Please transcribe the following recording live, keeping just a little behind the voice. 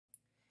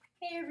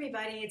Hey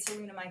everybody, it's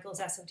Aluna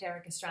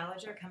Esoteric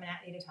Astrologer coming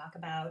at you to talk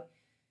about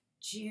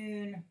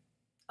June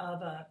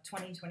of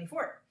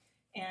 2024.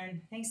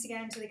 And thanks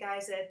again to the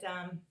guys at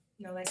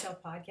Know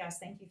Thyself Podcast.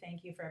 Thank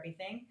you for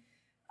everything.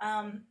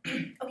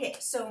 Okay,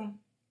 so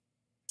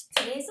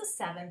today's the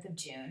 7th of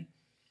June.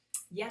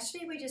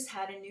 Yesterday we just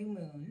had a new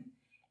moon,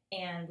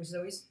 and which is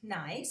always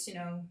nice. You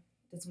know,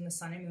 that's when the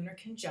sun and moon are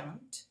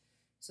conjunct.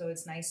 So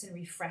it's nice and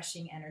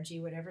refreshing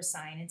energy, whatever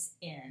sign it's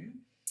in.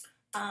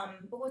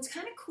 But what's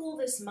kind of cool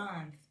this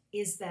month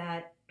is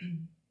that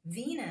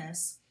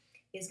Venus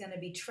is going to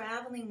be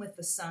traveling with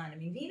the sun. I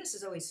mean, Venus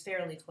is always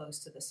fairly close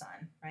to the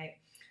sun, right?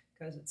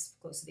 Because it's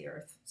close to the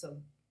Earth. So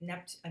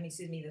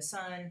the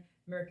sun,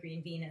 Mercury,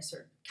 and Venus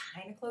are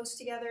kind of close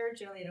together.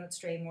 Generally, they don't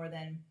stray more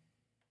than,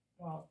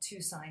 well,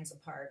 2 signs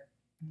apart.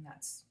 And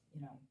that's,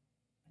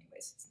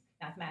 anyways, it's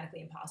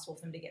mathematically impossible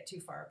for them to get too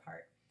far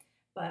apart.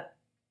 But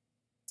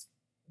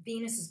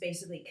Venus is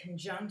basically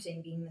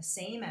conjuncting, being the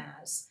same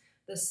as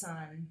the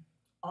sun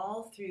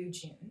all through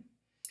June.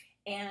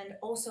 And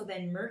also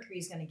then Mercury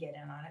is going to get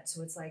in on it.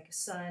 So it's like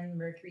sun,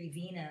 Mercury,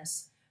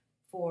 Venus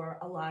for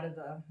a lot of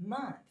the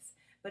month.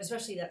 But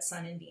especially that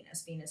sun and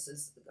Venus. Venus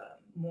is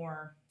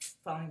more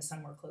following the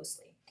sun more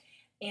closely.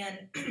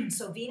 And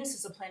so Venus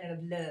is a planet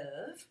of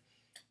love.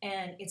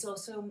 And it's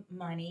also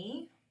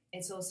money.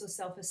 It's also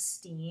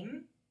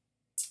self-esteem.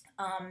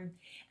 And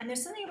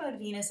there's something about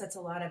Venus that's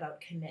a lot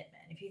about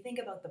commitment. If you think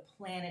about the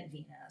planet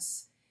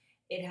Venus,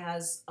 it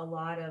has a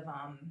lot of,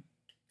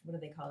 what do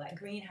they call that?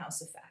 Greenhouse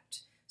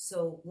effect.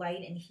 So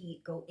light and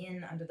heat go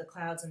in under the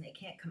clouds and they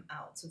can't come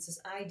out. So it's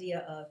this idea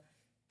of,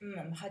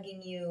 I'm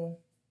hugging you,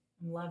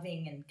 I'm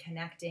loving and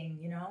connecting,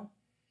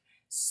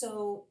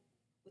 So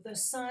the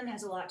sun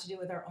has a lot to do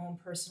with our own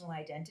personal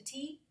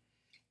identity.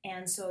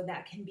 And so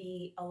that can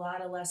be a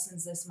lot of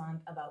lessons this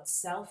month about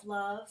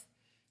self-love,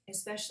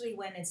 especially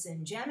when it's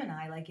in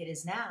Gemini, like it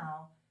is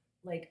now,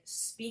 like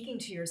speaking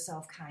to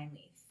yourself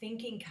kindly,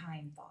 thinking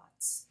kind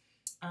thoughts,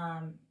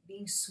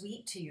 being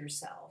sweet to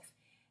yourself,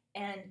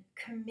 and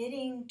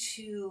committing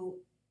to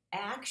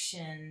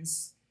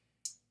actions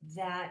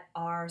that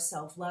are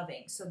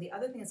self-loving. So the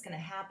other thing that's going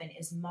to happen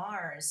is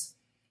Mars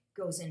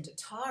goes into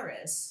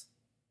Taurus,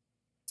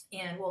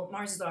 and well,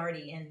 Mars is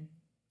already in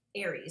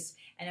Aries,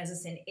 and as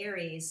it's in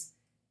Aries,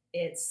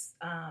 it's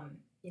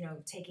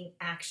taking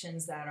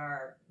actions that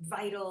are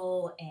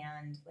vital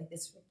and like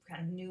this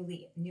kind of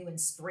new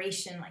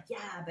inspiration, like,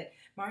 yeah, but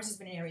Mars has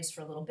been in Aries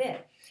for a little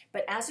bit.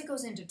 But as it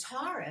goes into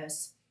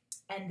Taurus,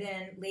 and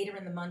then later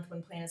in the month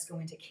when planets go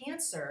into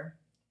Cancer,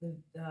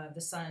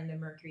 the sun, the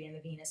Mercury, and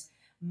the Venus,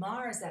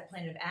 Mars, that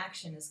planet of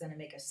action, is going to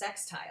make a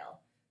sextile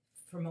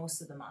for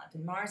most of the month.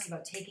 And Mars is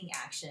about taking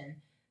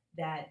action,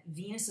 that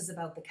Venus is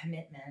about the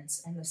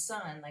commitments, and the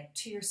sun, like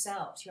to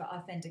yourself, to your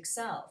authentic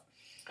self.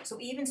 So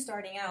even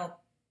starting out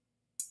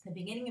the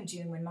beginning of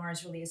June, when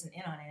Mars really isn't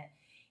in on it,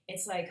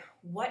 it's like,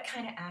 what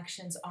kind of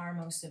actions are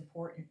most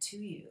important to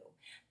you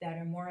that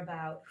are more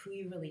about who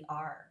you really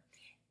are?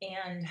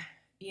 And,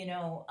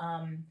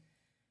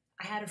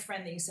 I had a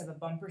friend that used to have a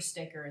bumper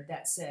sticker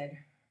that said,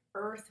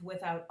 Earth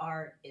without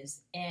art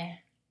is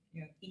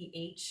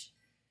EH.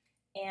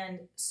 And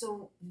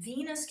so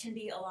Venus can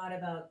be a lot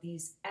about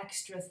these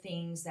extra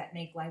things that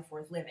make life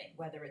worth living,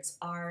 whether it's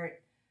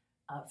art,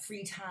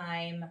 free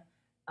time,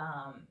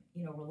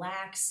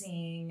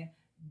 relaxing,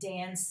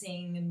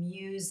 dancing,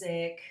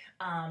 music,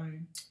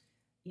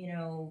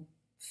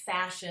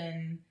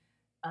 fashion,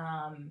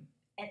 and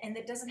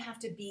it doesn't have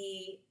to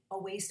be a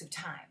waste of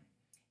time.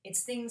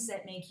 It's things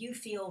that make you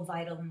feel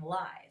vital and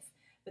alive.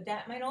 But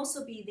that might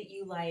also be that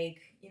you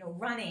like,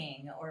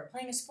 running or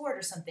playing a sport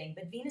or something.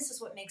 But Venus is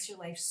what makes your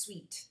life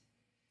sweet.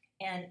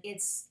 And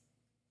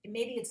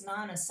maybe it's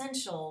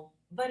non-essential,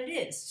 but it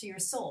is to your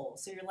soul.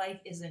 So your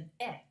life isn't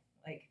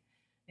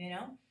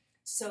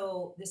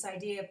So this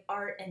idea of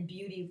art and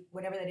beauty,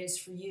 whatever that is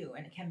for you,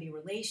 and it can be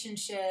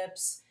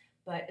relationships,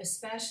 but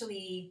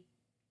especially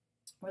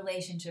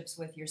relationships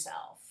with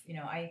yourself.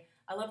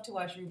 I love to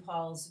watch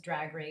RuPaul's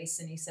Drag Race,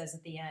 and he says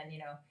at the end,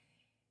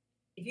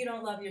 if you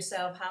don't love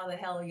yourself, how the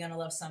hell are you going to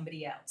love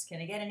somebody else? Can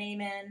I get an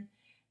amen?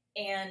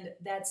 And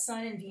that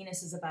sun and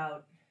Venus is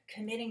about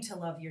committing to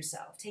love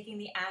yourself, taking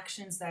the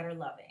actions that are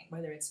loving,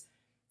 whether it's,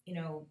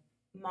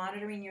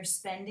 monitoring your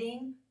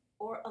spending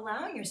or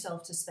allowing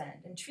yourself to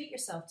spend and treat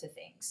yourself to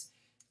things.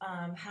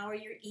 How are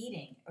you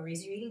eating? Or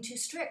is your eating too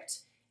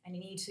strict? And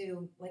you need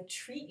to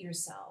treat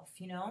yourself,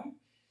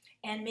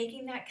 and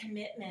making that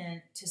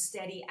commitment to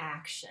steady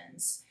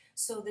actions.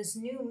 So this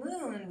new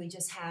moon, we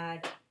just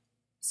had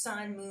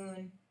sun,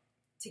 moon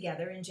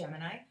together in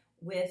Gemini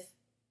with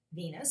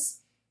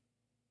Venus.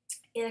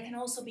 It can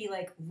also be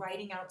like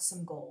writing out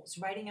some goals,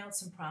 writing out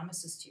some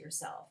promises to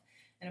yourself,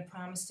 and a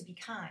promise to be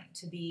kind,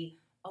 to be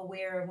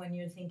aware of when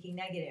you're thinking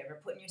negative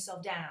or putting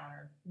yourself down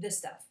or this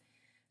stuff.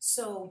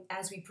 So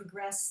as we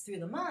progress through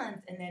the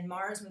month, and then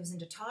Mars moves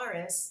into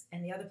Taurus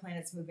and the other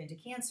planets move into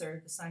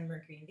Cancer, the sun,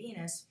 Mercury, and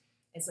Venus,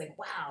 it's like,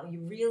 wow,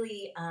 you're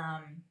really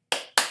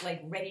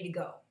ready to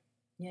go,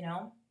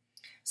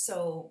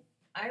 So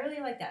I really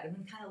like that. I've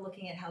been kind of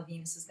looking at how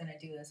Venus is going to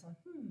do this. I'm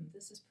like,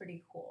 this is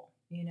pretty cool,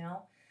 you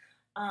know?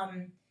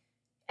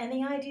 And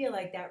the idea,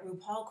 like that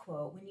RuPaul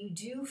quote, when you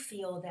do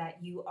feel that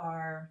you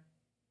are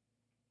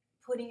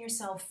putting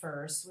yourself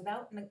first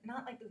without,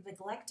 not like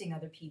neglecting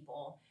other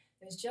people,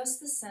 there's just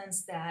the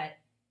sense that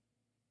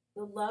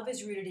the love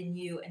is rooted in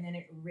you and then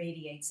it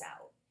radiates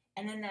out.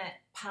 And then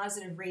that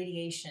positive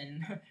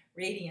radiation,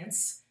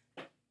 radiance,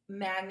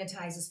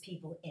 magnetizes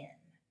people in.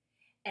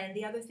 And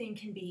the other thing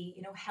can be,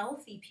 you know,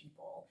 healthy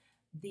people.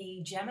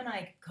 The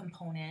Gemini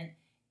component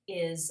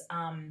is,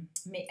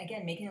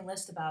 again, making a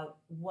list about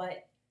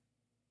what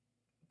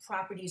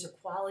properties or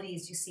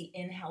qualities you see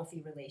in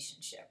healthy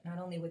relationship, not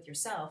only with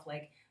yourself,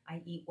 like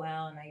I eat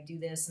well and I do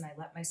this and I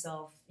let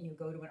myself, you know,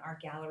 go to an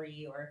art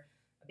gallery or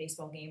a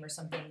baseball game or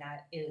something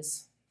that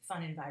is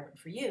fun and vibrant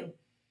for you,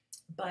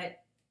 but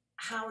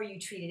how are you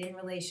treated in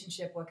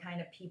relationship? What kind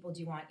of people do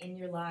you want in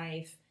your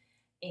life?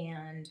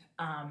 And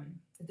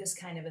this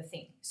kind of a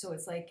thing. So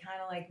it's like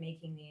kind of like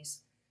making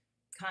these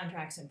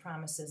contracts and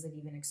promises that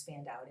even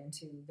expand out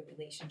into the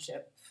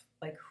relationship,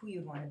 like who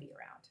you'd want to be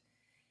around.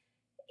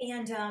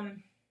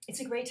 And it's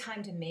a great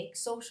time to make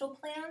social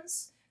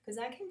plans, because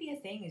that can be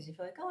a thing, is you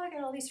feel like, oh, I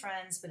got all these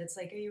friends, but it's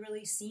like, are you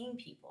really seeing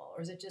people?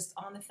 Or is it just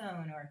on the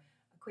phone or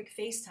a quick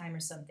FaceTime or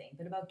something?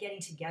 But about getting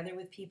together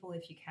with people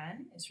if you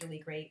can is really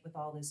great with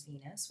all this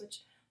Venus,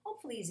 which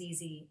hopefully is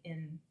easy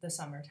in the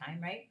summertime,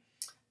 right?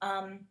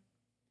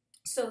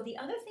 So the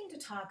other thing to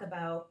talk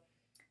about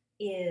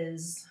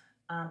is,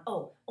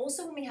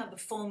 also when we have the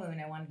full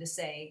moon, I wanted to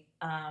say,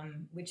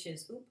 which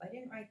is, I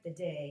didn't write the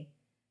day.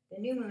 The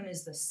new moon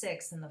is the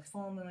 6th and the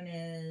full moon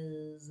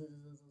is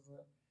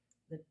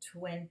the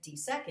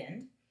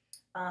 22nd.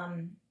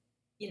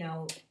 You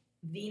know,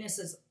 Venus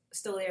is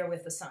still there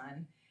with the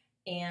sun,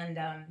 and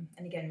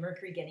again,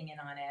 Mercury getting in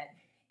on it.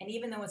 And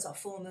even though it's a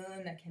full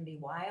moon that can be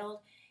wild,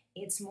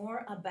 it's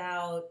more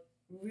about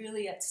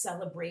really a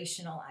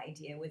celebrational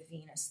idea with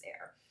Venus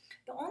there.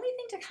 The only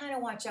thing to kind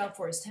of watch out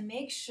for is to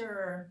make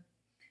sure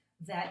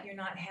that you're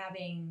not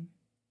having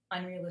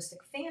unrealistic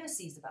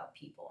fantasies about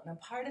people. Now,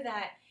 part of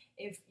that,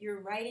 if you're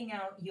writing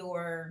out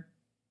your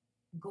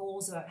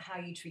goals about how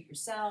you treat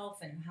yourself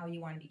and how you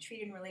want to be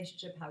treated in a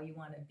relationship, how you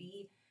want to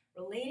be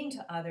relating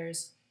to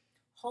others,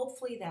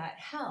 hopefully that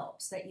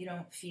helps, that you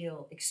don't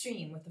feel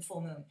extreme with the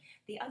full moon.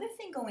 The other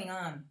thing going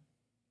on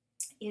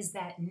is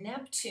that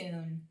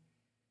Neptune,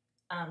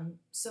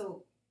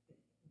 so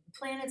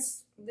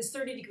planets, there's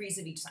 30 degrees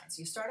of each sign. So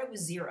you start out with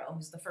 0,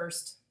 who's the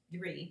first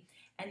degree,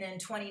 and then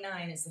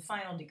 29 is the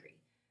final degree.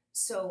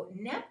 So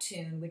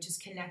Neptune, which is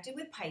connected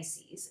with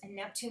Pisces, and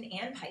Neptune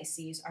and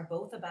Pisces are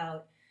both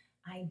about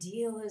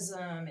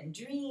idealism and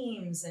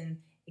dreams, and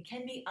it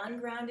can be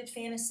ungrounded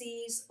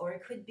fantasies, or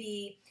it could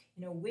be,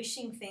 you know,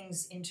 wishing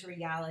things into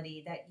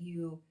reality that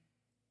you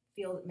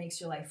feel that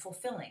makes your life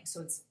fulfilling.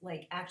 So it's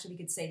like, actually we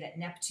could say that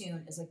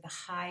Neptune is like the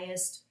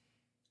highest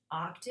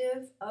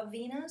octave of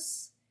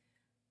Venus,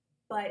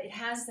 but it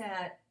has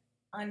that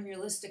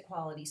unrealistic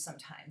quality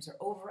sometimes, or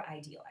over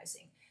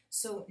idealizing.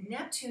 So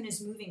Neptune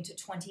is moving to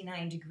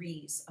 29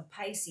 degrees of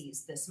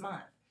Pisces this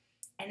month,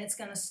 and it's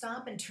going to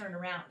stop and turn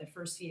around the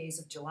first few days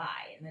of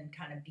July and then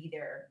kind of be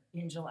there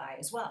in July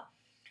as well.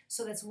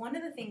 So that's one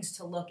of the things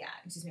to look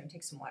at. Excuse me, I'm going to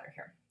take some water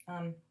here.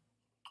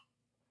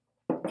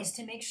 Is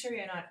to make sure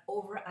you're not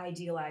over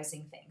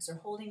idealizing things or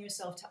holding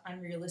yourself to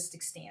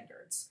unrealistic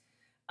standards.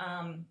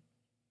 And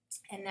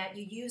that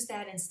you use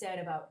that instead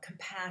about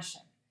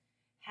compassion,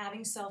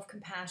 having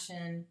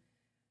self-compassion,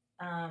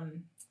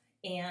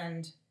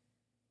 and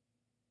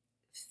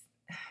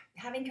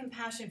having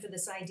compassion for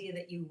this idea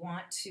that you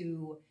want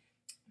to,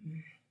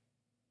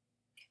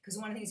 because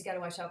one of the things you got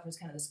to watch out for is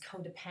kind of this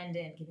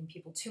codependent, giving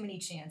people too many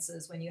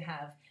chances when you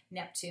have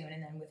Neptune,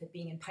 and then with it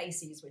being in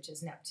Pisces, which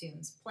is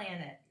Neptune's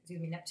planet,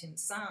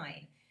 Neptune's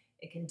sign,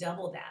 it can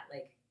double that,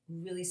 like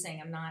really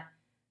saying, I'm not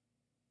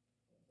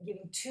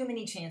giving too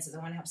many chances. I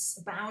want to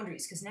have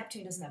boundaries, because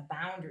Neptune doesn't have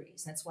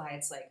boundaries. That's why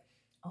it's like,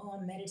 oh,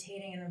 I'm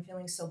meditating and I'm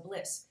feeling so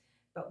bliss.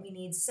 But we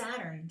need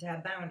Saturn to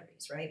have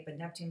boundaries, right? But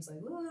Neptune's like,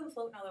 ooh,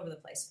 floating all over the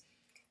place.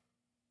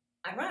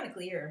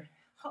 Ironically, or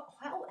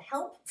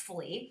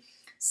helpfully,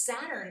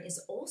 Saturn is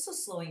also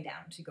slowing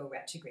down to go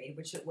retrograde,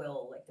 which it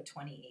will like the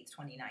 28th,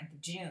 29th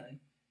of June.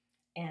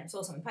 And it's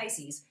also in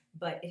Pisces,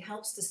 but it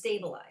helps to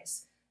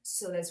stabilize.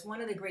 So that's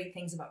one of the great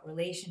things about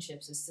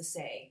relationships, is to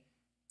say,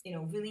 you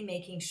know, really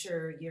making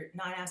sure you're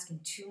not asking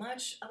too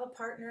much of a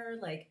partner,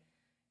 like,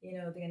 you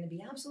know, they're going to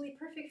be absolutely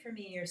perfect for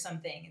me or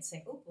something, and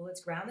saying, oh, well,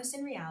 let's ground this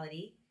in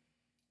reality.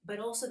 But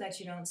also that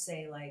you don't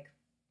say, like,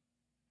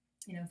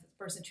 you know, if the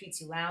person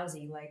treats you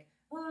lousy, like,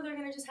 oh, they're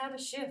going to just have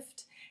a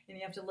shift. And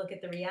you have to look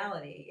at the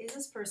reality. Is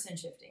this person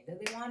shifting? Do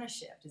they want to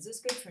shift? Is this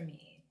good for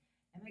me?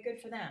 Am I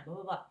good for them? Blah,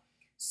 blah, blah.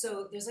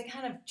 So there's like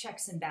kind of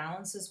checks and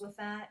balances with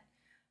that.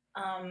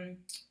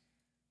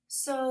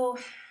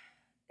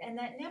 And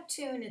that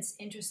Neptune, it's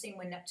interesting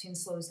when Neptune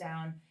slows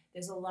down,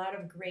 there's a lot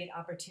of great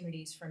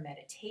opportunities for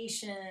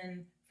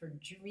meditation, for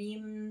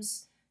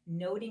dreams,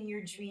 noting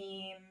your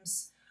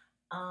dreams,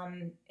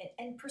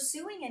 and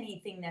pursuing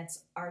anything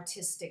that's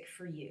artistic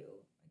for you.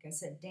 like I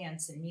said,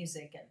 dance and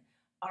music and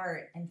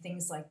art and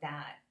things like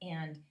that.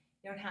 And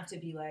you don't have to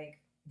be like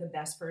the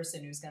best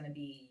person who's going to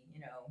be,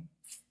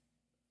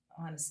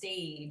 on a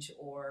stage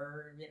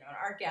or, an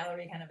art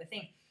gallery kind of a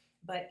thing.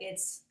 But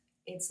it's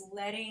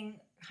letting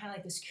kind of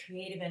like this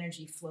creative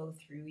energy flow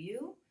through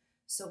you.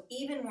 So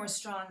even more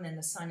strong than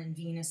the Sun and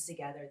Venus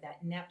together,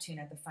 that Neptune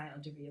at the final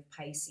degree of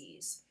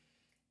Pisces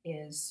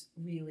is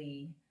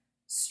really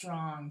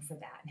strong for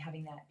that, and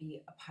having that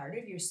be a part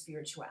of your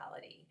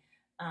spirituality,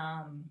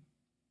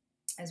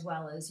 as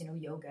well as,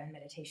 yoga and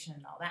meditation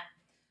and all that.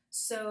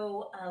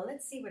 So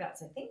let's see what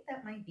else. I think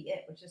that might be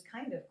it, which is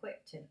kind of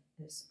quick to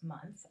this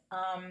month.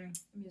 Let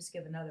me just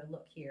give another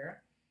look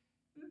here.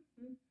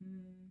 And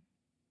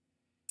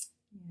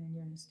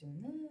you're just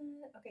doing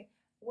that. Okay.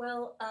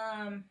 Well,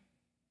 the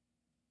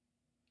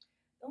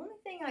only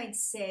thing I'd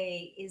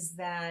say is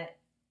that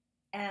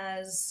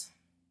as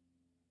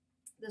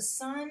the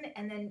Sun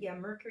and then,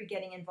 Mercury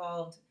getting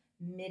involved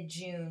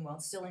mid-June while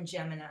it's still in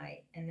Gemini,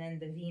 and then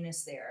the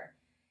Venus there,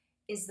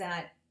 is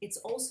that it's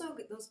also,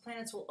 those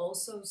planets will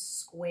also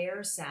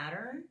square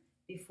Saturn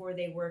before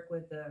they work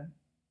with the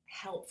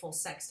helpful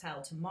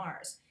sextile to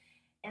Mars.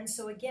 And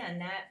so again,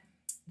 that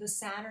the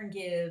Saturn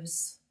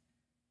gives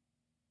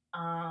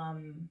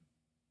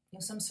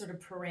some sort of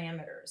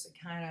parameters. It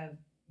kind of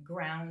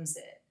grounds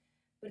it.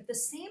 But at the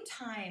same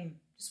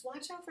time, just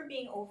watch out for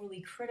being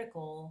overly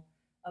critical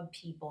of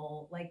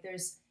people. Like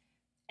there's,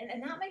 and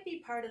that might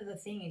be part of the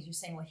thing, is you're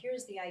saying, well,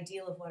 here's the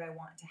ideal of what I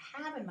want to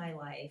have in my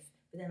life.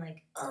 But then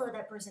like, oh,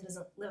 that person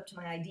doesn't live up to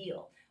my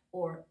ideal,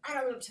 or I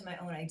don't live up to my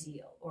own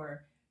ideal,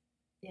 or,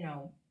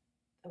 I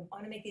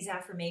want to make these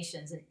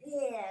affirmations and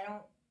I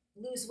don't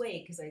lose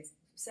weight because I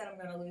said I'm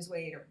going to lose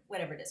weight, or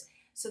whatever it is.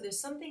 So there's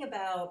something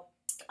about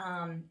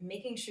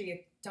making sure you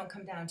don't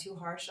come down too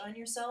harsh on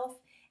yourself.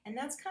 And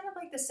that's kind of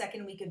like the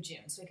second week of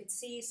June. So I could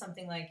see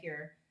something like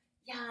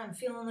I'm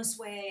feeling this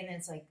way. And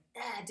it's like,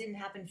 it didn't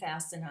happen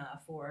fast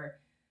enough, or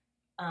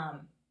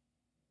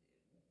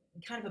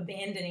kind of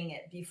abandoning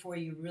it before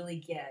you really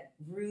get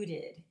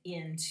rooted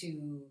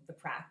into the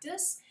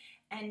practice.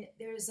 And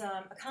there's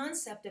a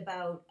concept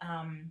about,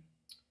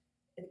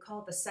 they call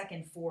it the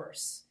second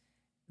force,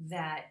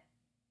 that,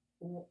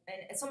 and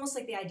it's almost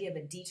like the idea of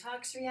a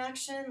detox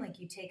reaction, like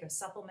you take a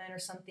supplement or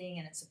something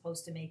and it's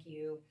supposed to make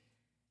you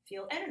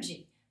feel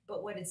energy.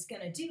 But what it's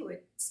going to do,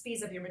 it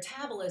speeds up your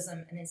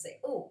metabolism, and then say,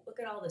 oh, look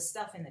at all this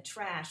stuff in the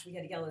trash. We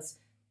got to get, let's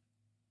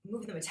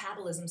move the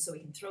metabolism so we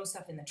can throw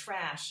stuff in the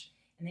trash.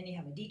 And then you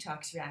have a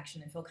detox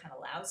reaction and feel kind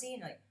of lousy. And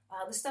you're like,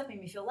 wow, this stuff made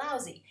me feel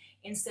lousy.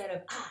 Instead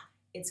of,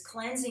 it's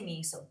cleansing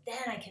me, so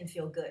then I can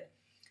feel good.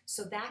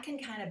 So that can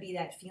kind of be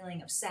that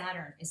feeling of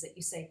Saturn, is that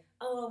you say,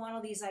 oh, I want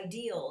all these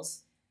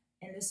ideals,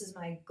 and this is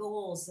my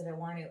goals that I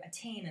want to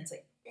attain. And it's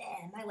like,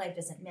 my life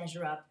doesn't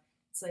measure up.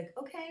 It's like,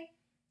 okay,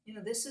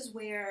 this is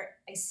where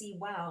I see,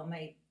 wow,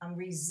 I'm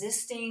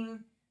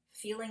resisting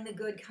feeling the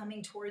good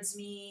coming towards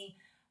me,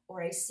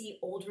 or I see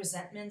old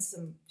resentments.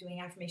 I'm doing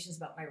affirmations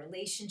about my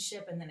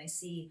relationship, and then I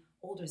see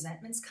old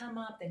resentments come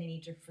up that I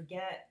need to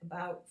forget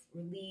about,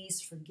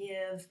 release,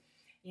 forgive,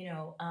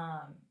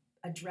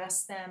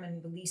 address them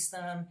and release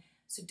them.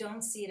 So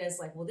don't see it as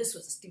like, well, this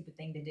was a stupid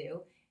thing to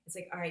do. It's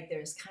like, all right,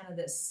 there's kind of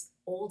this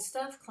old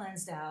stuff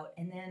cleansed out,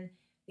 and then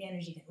the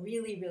energy can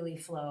really, really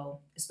flow,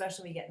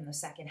 especially when we get in the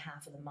second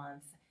half of the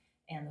month,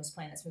 and those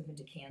planets move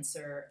into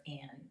Cancer,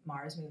 and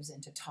Mars moves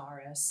into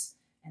Taurus,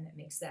 and it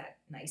makes that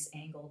nice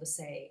angle to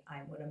say,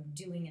 what I'm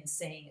doing and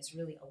saying is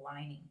really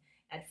aligning.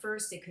 At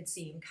first, it could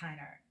seem kind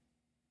of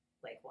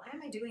like, why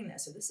am I doing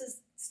this? Or this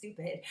is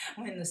stupid,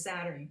 when the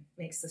Saturn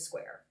makes the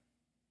square.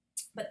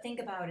 But think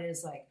about it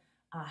as like,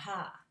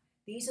 aha,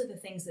 these are the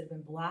things that have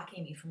been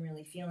blocking me from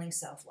really feeling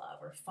self-love,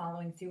 or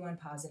following through on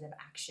positive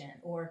action,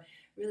 or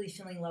really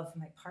feeling love for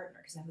my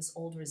partner because I have this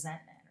old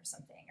resentment or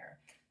something, or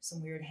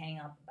some weird hang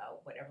up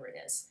about whatever it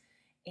is.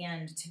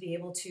 And to be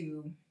able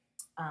to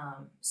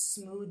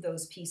smooth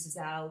those pieces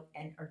out,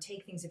 or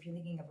take things, if you're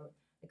thinking of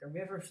like a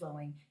river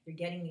flowing, you're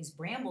getting these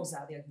brambles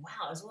out there. Like,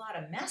 wow, there's a lot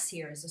of mess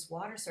here as this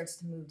water starts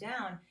to move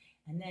down.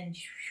 And then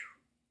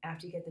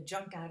after you get the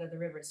junk out of the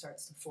river, it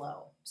starts to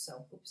flow.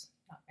 So, oops,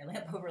 knocked my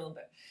lamp over a little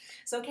bit.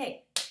 So,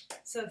 okay.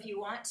 So if you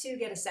want to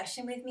get a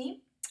session with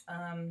me,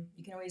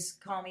 you can always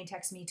call me,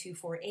 text me,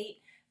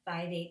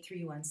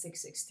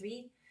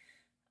 248-583-1663.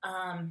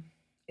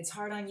 It's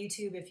hard on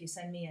YouTube. If you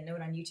send me a note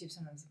on YouTube,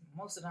 sometimes,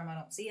 most of the time I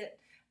don't see it.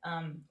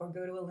 Or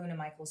go to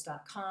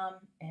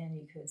alunamichaels.com, and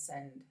you could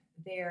send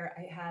there.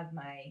 I have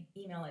my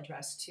email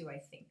address too, I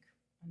think,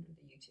 under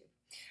the YouTube.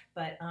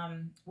 But,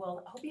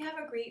 well, I hope you have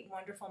a great,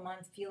 wonderful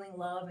month, feeling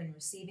love and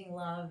receiving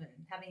love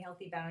and having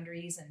healthy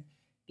boundaries and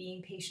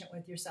being patient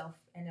with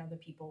yourself and other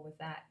people with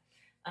that.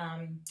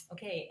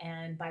 Okay,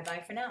 and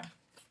bye-bye for now.